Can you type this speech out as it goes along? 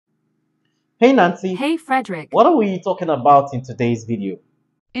Hey Nancy, Hey Frederick. what are we talking about in today's video?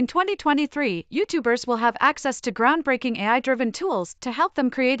 In 2023, YouTubers will have access to groundbreaking AI-driven tools to help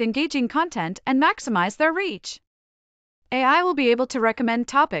them create engaging content and maximize their reach. AI will be able to recommend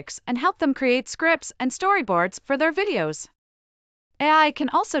topics and help them create scripts and storyboards for their videos. AI can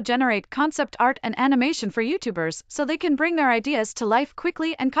also generate concept art and animation for YouTubers so they can bring their ideas to life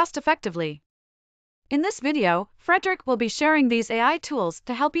quickly and cost-effectively. In this video, Frederick will be sharing these AI tools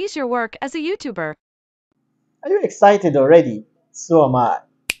to help ease your work as a YouTuber. Are you excited already? So am I.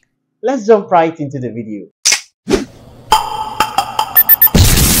 Let's jump right into the video.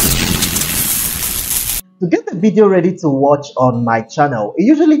 To get the video ready to watch on my channel, it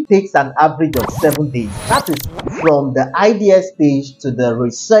usually takes an average of 7 days. That is from the idea stage to the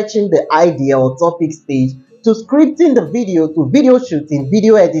researching the idea or topic stage, to scripting the video, to video shooting,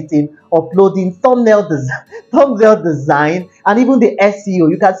 video editing, uploading, thumbnail design, and even the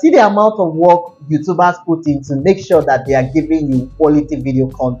SEO. You can see the amount of work YouTubers put in to make sure that they are giving you quality video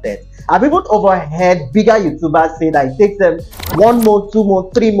content. I've even overheard bigger YouTubers say that it takes them 1 month, 2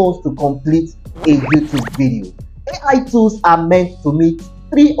 months, 3 months to complete a YouTube video. AI tools are meant to meet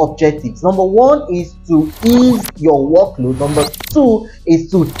 3 objectives. Number 1 is to ease your workload. Number 2 is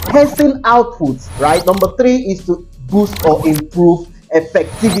to hasten outputs, right? Number 3 is to boost or improve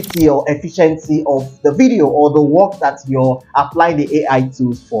effectivity or efficiency of the video or the work that you're applying the AI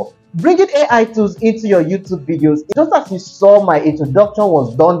tools for. Bringing AI tools into your YouTube videos, just as you saw, my introduction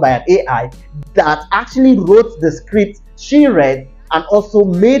was done by an AI that actually wrote the script she read and also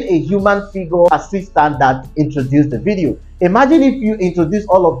made a human figure assistant that introduced the video. Imagine if you introduce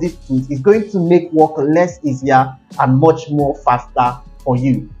all of these tools, it's going to make work less easier and much more faster for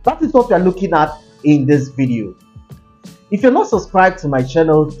you. That is what we are looking at in this video. If you're not subscribed to my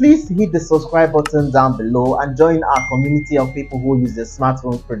channel, please hit the subscribe button down below and join our community of people who use their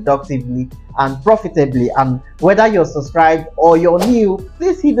smartphones productively and profitably. And whether you're subscribed or you're new,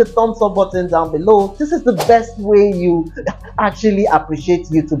 please hit the thumbs up button down below. This is the best way you actually appreciate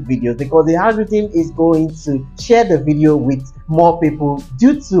YouTube videos, because the algorithm is going to share the video with more people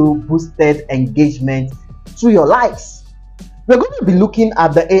due to boosted engagement through your likes. We're going to be looking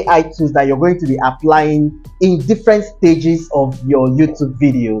at the AI tools that you're going to be applying in different stages of your YouTube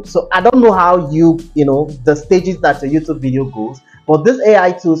video. So I don't know how the stages that your YouTube video goes, but this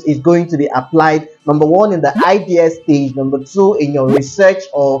AI tools is going to be applied, number 1, in the idea stage, number 2, in your research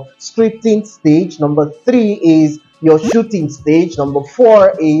or scripting stage, number 3 is your shooting stage, number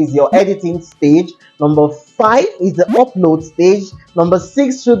 4 is your editing stage, number 5 is the upload stage, number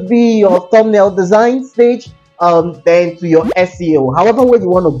 6 should be your thumbnail design stage, then to your SEO. However way you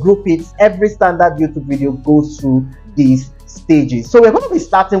want to group it, every standard YouTube video goes through these stages. So we're going to be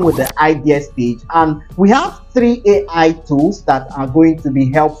starting with the idea stage, and we have 3 AI tools that are going to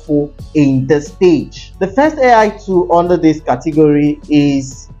be helpful in this stage. The first AI tool under this category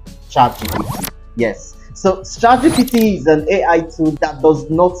is ChatGPT. Yes. So ChatGPT is an AI tool that does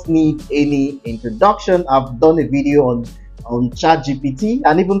not need any introduction. I've done a video on ChatGPT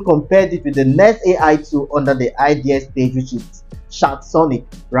and even compared it with the next AI tool under the idea stage, which is ChatSonic,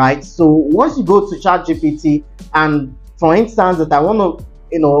 right? So once you go to ChatGPT, and for instance that I want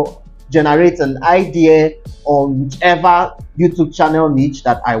to generate an idea on whichever YouTube channel niche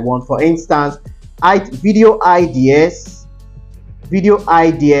that I want, for instance, video ideas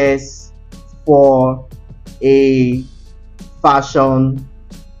for a fashion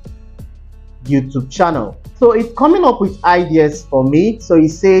YouTube channel. So it's coming up with ideas for me. So it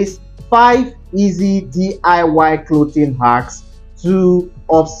says 5 easy DIY clothing hacks to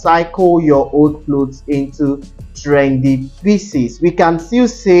upcycle your old clothes into trendy pieces. We can still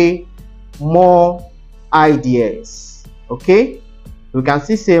say more ideas. Okay, we can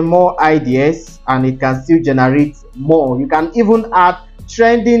still say more ideas, and it can still generate more. You can even add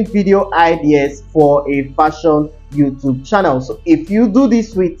trending video ideas for a fashion YouTube channel. So if you do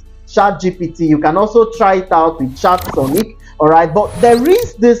this with ChatGPT, you can also try it out with ChatSonic. All right, but there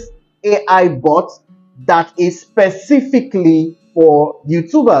is this AI bot that is specifically for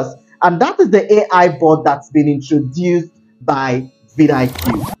YouTubers, and that is the AI bot that's been introduced by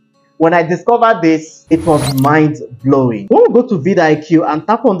vidIQ. When I discovered this, it was mind-blowing. When we go to vidIQ and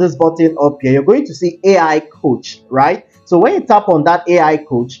tap on this button up here, you're going to see AI coach, right? So when you tap on that AI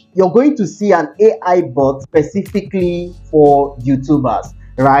coach, you're going to see an AI bot specifically for YouTubers,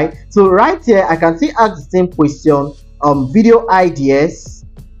 right? So right here, I can see ask the same question, video ideas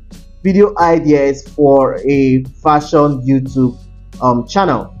for a fashion YouTube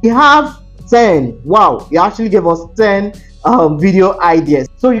channel. We have 10. Wow, you actually gave us 10 video ideas.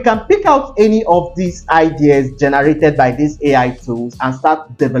 So you can pick out any of these ideas generated by these AI tools and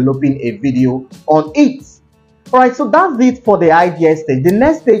start developing a video on it. Alright, so that's it for the idea stage. The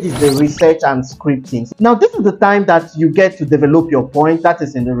next stage is the research and scripting. Now, this is the time that you get to develop your point, that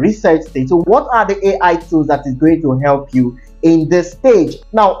is in the research stage. So what are the AI tools that is going to help you in this stage?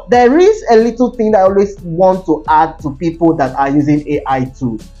 Now, there is a little thing that I always want to add to people that are using AI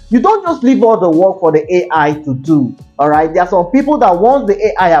tools. You don't just leave all the work for the AI to do. Alright, there are some people that once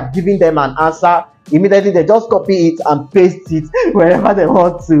the AI have given them an answer, immediately they just copy it and paste it wherever they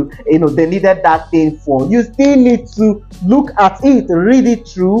want to. They needed that thing for. You still need to look at it, read it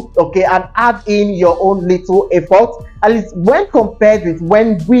through, okay, and add in your own little effort. At least when compared with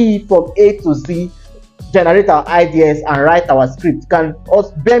when we from A to Z generate our ideas and write our script, you can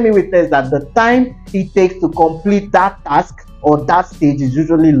also bear me witness that the time it takes to complete that task or that stage is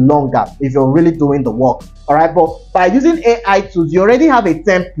usually longer if you're really doing the work. All right, but by using AI tools, you already have a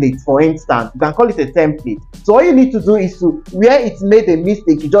template. For instance, you can call it a template. So all you need to do is to, where it's made a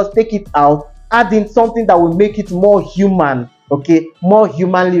mistake, you just take it out, add in something that will make it more human, okay, more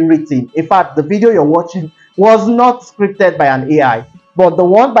humanly written. In fact, the video you're watching was not scripted by an AI, but the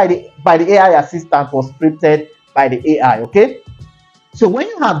one by the AI assistant was scripted by the AI, okay? So when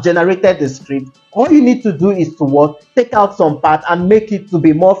you have generated the script, all you need to do is to what? Take out some parts and make it to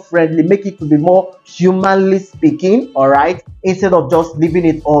be more friendly, make it to be more humanly speaking, all right? Instead of just leaving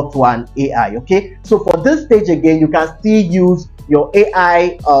it all to an AI, okay? So for this stage again, you can still use your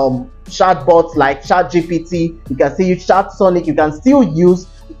AI chatbots like ChatGPT, you can still use ChatSonic, you can still use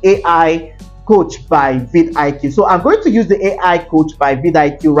AI coach by vidIQ. So I'm going to use the AI coach by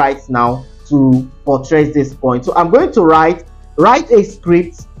vidIQ right now to portray this point. So I'm going to write a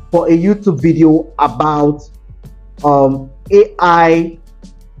script for a YouTube video about AI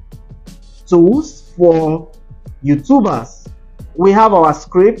tools for YouTubers. We have our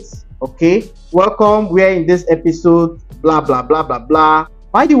scripts, okay? Welcome, we're in this episode, blah, blah, blah, blah, blah.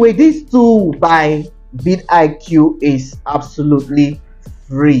 By the way, this tool by vidIQ is absolutely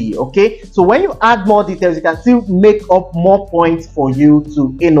free, okay? So when you add more details, you can still make up more points for you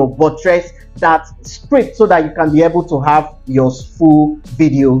to, buttress that script so that you can be able to have your full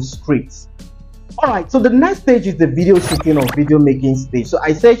video scripts. All right, so the next stage is the video shooting or video making stage. So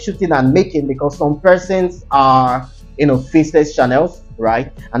I say shooting and making because some persons are, faceless channels,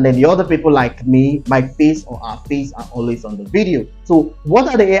 right? And then the other people like me, my face or our face are always on the video. So what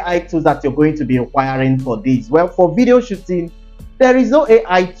are the AI tools that you're going to be requiring for this? Well, for video shooting, there is no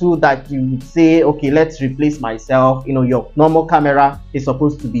AI tool that you would say, okay, let's replace myself. Your normal camera is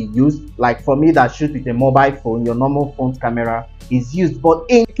supposed to be used. Like for me that shoot with a mobile phone, your normal phone camera is used. But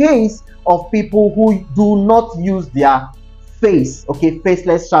in case of people who do not use their face, okay,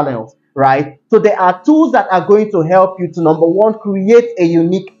 faceless channels, right? So there are tools that are going to help you to, number one, create a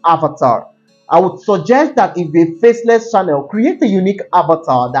unique avatar. I would suggest that if you're a faceless channel, create a unique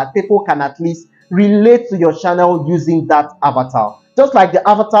avatar that people can at least relate to your channel using that avatar. Just like the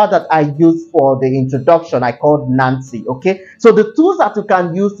avatar that I used for the introduction, I called Nancy, okay? So the tools that you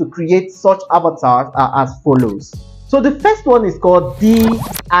can use to create such avatars are as follows. So the first one is called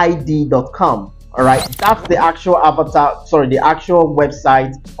did.com, all right? That's the actual avatar, the actual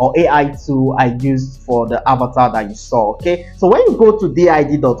website or AI tool I used for the avatar that you saw, okay? So when you go to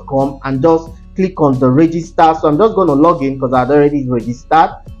did.com and just click on the register, so I'm just going to log in because I've already registered.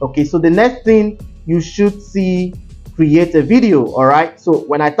 Okay, so the next thing you should see, create a video. All right, so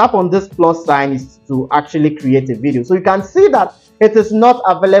when I tap on this plus sign is to actually create a video. So you can see that it is not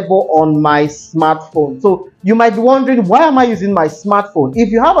available on my smartphone. So you might be wondering, why am I using my smartphone? If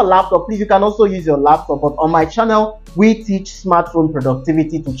you have a laptop, please, you can also use your laptop. But on my channel, we teach smartphone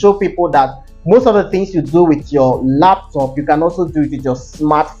productivity to show people that most of the things you do with your laptop, you can also do it with your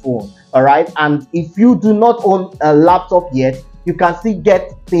smartphone. All right, and if you do not own a laptop yet, you can still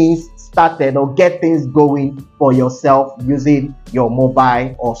get things started or get things going for yourself using your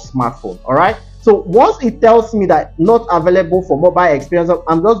mobile or smartphone. All right, so once it tells me that not available for mobile experience,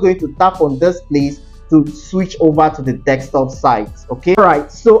 I'm just going to tap on this place to switch over to the desktop site. Okay, all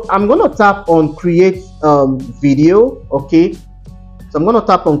right, so I'm going to tap on create video. Okay, so I'm going to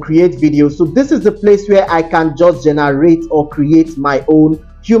tap on create video. So this is the place where I can just generate or create my own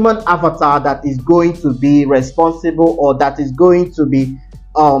human avatar that is going to be responsible or that is going to be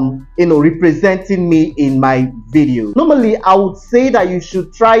representing me in my video. Normally I would say that you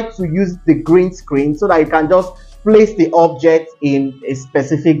should try to use the green screen so that you can just place the object in a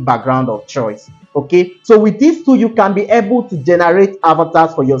specific background of choice. Okay, so with this tool you can be able to generate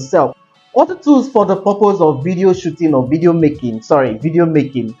avatars for yourself. Other tools for the purpose of video shooting or video making,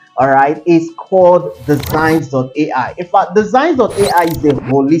 all right, is called designs.ai. In fact, designs.ai is a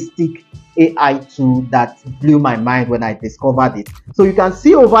holistic AI tool that blew my mind when I discovered it. So you can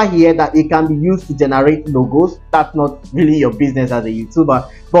see over here that it can be used to generate logos. That's not really your business as a YouTuber.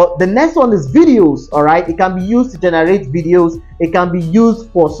 But the next one is videos, all right? It can be used to generate videos. It can be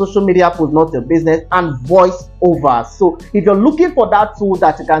used for social media posts, not your business, and voice over. So if you're looking for that tool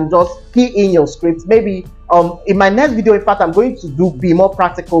that you can just key in your script, maybe in my next video, in fact, I'm going to be more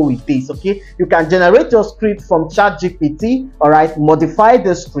practical with this. Okay, you can generate your script from ChatGPT, all right, modify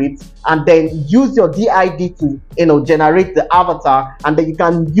the script, and then use your DID to generate the avatar, and then you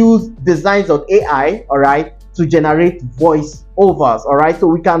can use designs.ai, all right, to generate voice overs. All right, so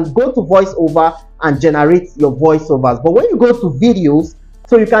we can go to voice over and generate your voice overs. But when you go to videos,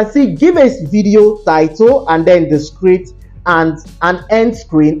 so you can see, give a video title and then the script and an end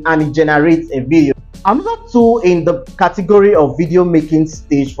screen, and it generates a video. Another tool in the category of video making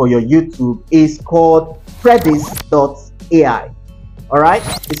stage for your YouTube is called predis.ai. all right,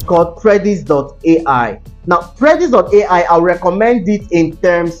 it's called predis.ai. Now predis.ai, I'll recommend it in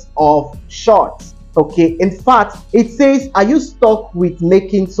terms of shorts. Okay, in fact, it says, are you stuck with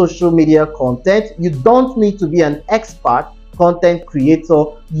making social media content? You don't need to be an expert content creator.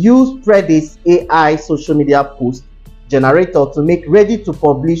 Use Predis AI social media post generator to make ready to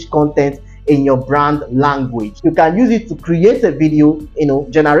publish content in your brand language. You can use it to create a video,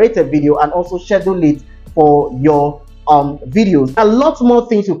 generate a video, and also schedule it for your videos. A lot more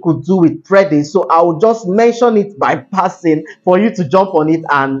things you could do with Predis, so I will just mention it by passing for you to jump on it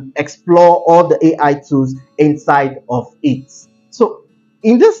and explore all the AI tools inside of it. So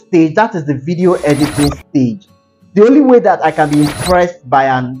in this stage, that is the video editing stage. The only way that I can be impressed by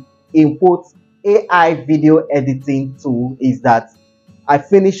an input AI video editing tool is that I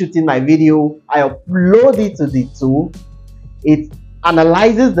finish shooting my video, I upload it to the tool, it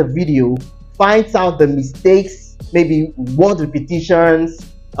analyzes the video, finds out the mistakes, maybe word repetitions,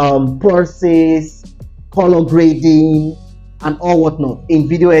 pauses, color grading, and all whatnot in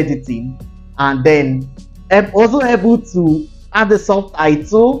video editing, and then I'm also able to add the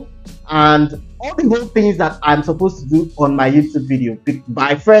subtitle and all the whole things that I'm supposed to do on my YouTube video.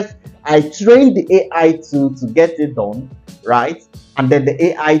 By first, I trained the AI tool to get it done, right? And then the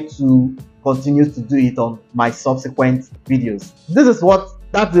AI tool continues to do it on my subsequent videos.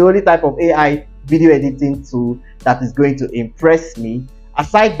 That's the only type of AI video editing tool that is going to impress me.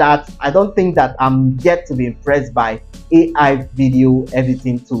 Aside that, I don't think that I'm yet to be impressed by AI video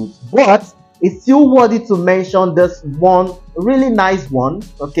editing tools, but it's still worthy to mention this one really nice one,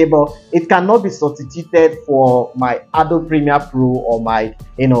 okay, but it cannot be substituted for my Adobe Premiere Pro or my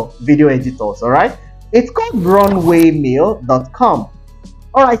video editors. All right, it's called runwaymail.com.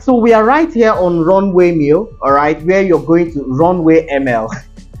 all right, so we are right here on Runway Mail, all right, where you're going to Runway ML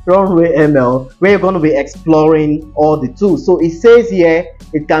Runway ML, where you're going to be exploring all the tools. So it says here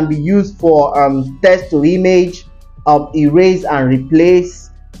it can be used for text to image, erase and replace,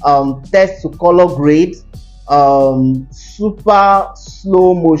 text to color grade, super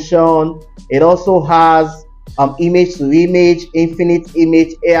slow motion. It also has image to image, infinite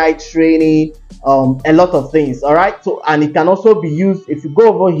image, AI training, a lot of things. All right, so and it can also be used, if you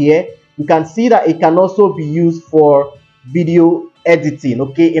go over here, you can see that it can also be used for video editing.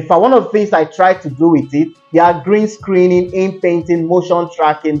 Okay, if one of the things I tried to do with it, there are green screening, in painting, motion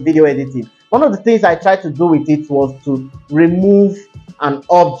tracking, video editing. One of the things I tried to do with it was to remove an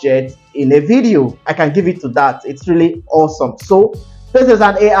object in a video. I can give it to that. It's really awesome. So this is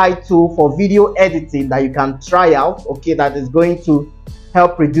an AI tool for video editing that you can try out, okay, that is going to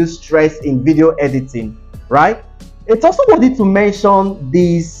help reduce stress in video editing, right? It's also worthy to mention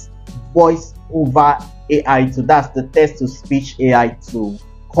this voice over AI tool. That's the text to speech AI tool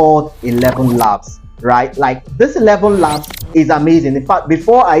called 11 Labs, right? Like this 11 Labs is amazing. In fact,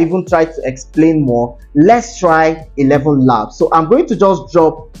 before I even try to explain more, let's try 11 Labs. So I'm going to just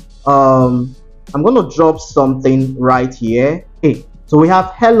drop something right here. Okay, so we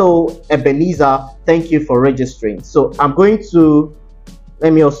have hello Ebenezer, thank you for registering. So I'm going to,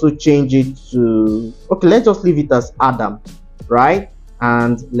 let me also change it to, okay, let's just leave it as Adam, right?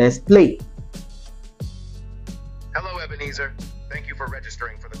 And let's play. Hello, Ebenezer. Thank you for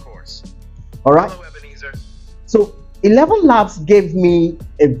registering for the course. All right. Hello, Ebenezer. So 11 Labs gave me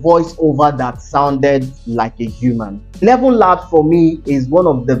a voiceover that sounded like a human. 11 Labs for me is one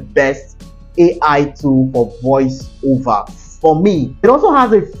of the best AI tool for voiceover for me. It also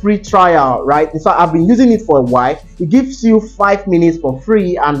has a free trial, right? So I've been using it for a while. It gives you 5 minutes for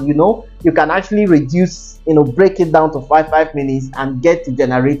free, and you can actually reduce, break it down to 5 minutes and get to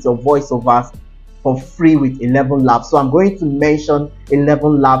generate your voiceovers for free with 11 Labs. So I'm going to mention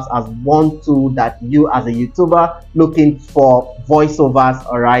 11 Labs as one tool that you as a YouTuber looking for voiceovers,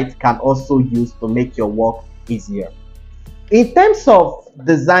 all right, can also use to make your work easier. In terms of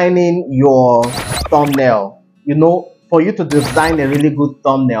designing your thumbnail, for you to design a really good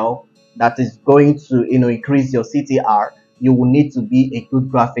thumbnail that is going to increase your CTR, you will need to be a good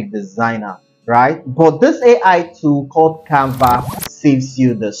graphic designer, right? But this AI tool called Canva saves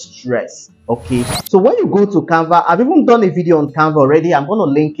you the stress. Okay, so when you go to Canva, I've even done a video on Canva already. I'm going to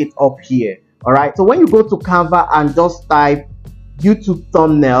link it up here. All right, so when you go to Canva and just type YouTube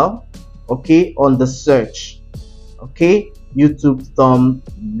thumbnail, okay, on the search, okay, YouTube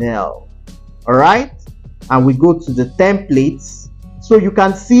thumbnail, all right, and we go to the templates. So you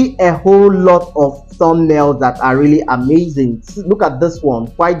can see a whole lot of thumbnails that are really amazing. Look at this one,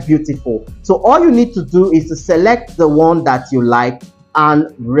 quite beautiful. So all you need to do is to select the one that you like and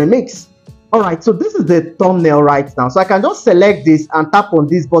remix. All right, so this is the thumbnail right now. So I can just select this and tap on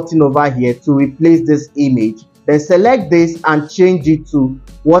this button over here to replace this image. Then select this and change it to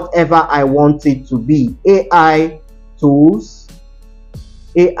whatever I want it to be. AI tools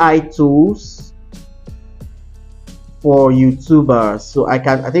for YouTubers. So I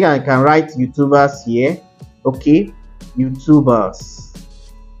think I can write YouTubers here. Okay, YouTubers.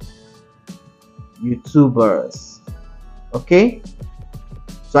 Okay,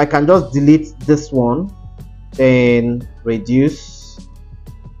 so I can just delete this one, then reduce,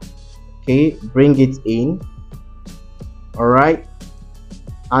 okay, bring it in, all right,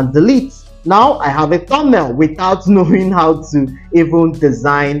 and delete. Now I have a thumbnail without knowing how to even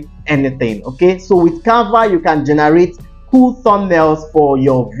design anything. Okay, so with Canva you can generate cool thumbnails for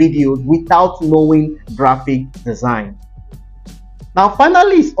your videos without knowing graphic design. Now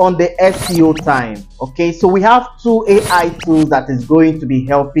finally, it's on the SEO time. Okay, so we have 2 AI tools that is going to be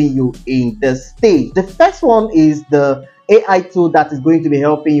helping you in this stage. The first one is the AI tool that is going to be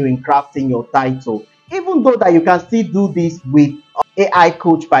helping you in crafting your title, even though that you can still do this with AI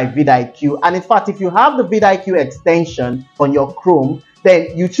Coach by vidIQ. And in fact, if you have the vidIQ extension on your Chrome,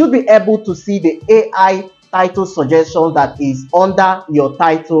 then you should be able to see the AI title suggestion that is under your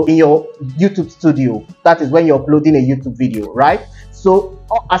title in your YouTube studio. That is when you're uploading a YouTube video, right? So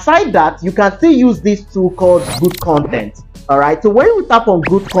aside that, you can still use this tool called Good Content. All right, so when you tap on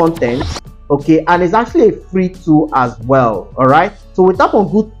Good Content, okay, and it's actually a free tool as well. All right, so we tap on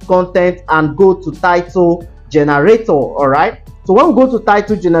Good Content and go to Title Generator. All right, so when we go to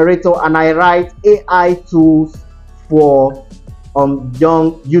Title Generator and I write AI tools for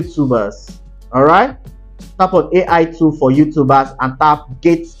young YouTubers, all right, tap on AI tool for YouTubers and tap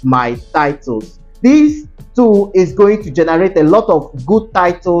Get My Titles. This tool is going to generate a lot of good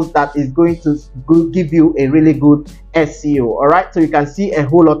titles that is going to give you a really good SEO. All right, so you can see a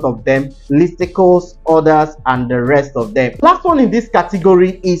whole lot of them: listicles, others, and the rest of them. Last one in this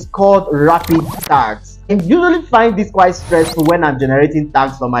category is called Rapid Tags. I usually find this quite stressful when I'm generating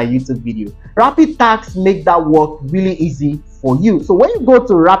tags for my YouTube video. Rapid Tags make that work really easy for you. So when you go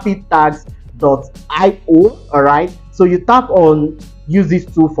to rapidtags.io, all right, so you tap on use this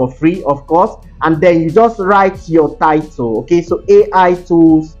tool for free, of course, and then you just write your title. Okay, so AI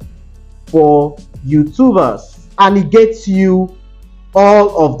tools for YouTubers, and it gets you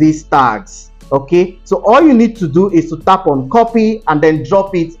all of these tags. Okay, so all you need to do is to tap on copy and then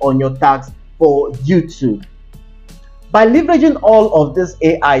drop it on your tags for YouTube. By leveraging all of these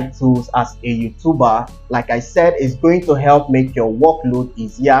AI tools as a YouTuber, like I said, is going to help make your workload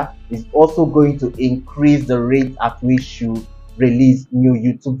easier. It's also going to increase the rate at which you release new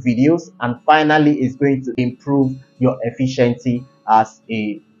YouTube videos, and finally is going to improve your efficiency as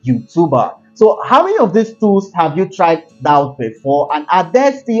a YouTuber. So how many of these tools have you tried out before, and are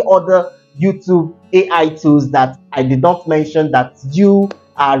there still other YouTube AI tools that I did not mention that you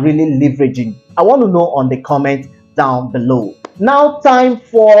are really leveraging? I want to know on the comment down below. Now time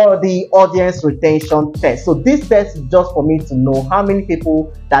for the audience retention test. So this test is just for me to know how many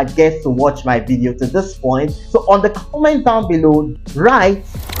people that gets to watch my video to this point. So on the comment down below, write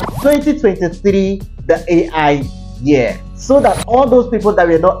 2023 the AI year, so that all those people that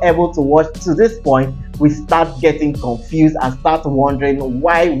were not able to watch to this point will start getting confused and start wondering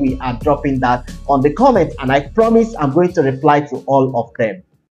why we are dropping that on the comments. And I promise I'm going to reply to all of them.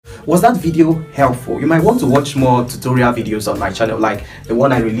 Was that video helpful? You might want to watch more tutorial videos on my channel like the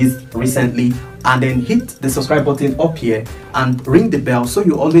one I released recently, and then hit the subscribe button up here and ring the bell so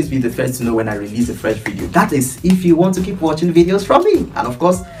you always be the first to know when I release a fresh video. That is if you want to keep watching videos from me, and of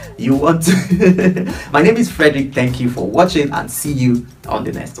course you want to. My name is Frederick. Thank you for watching and see you on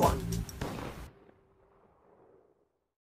the next one.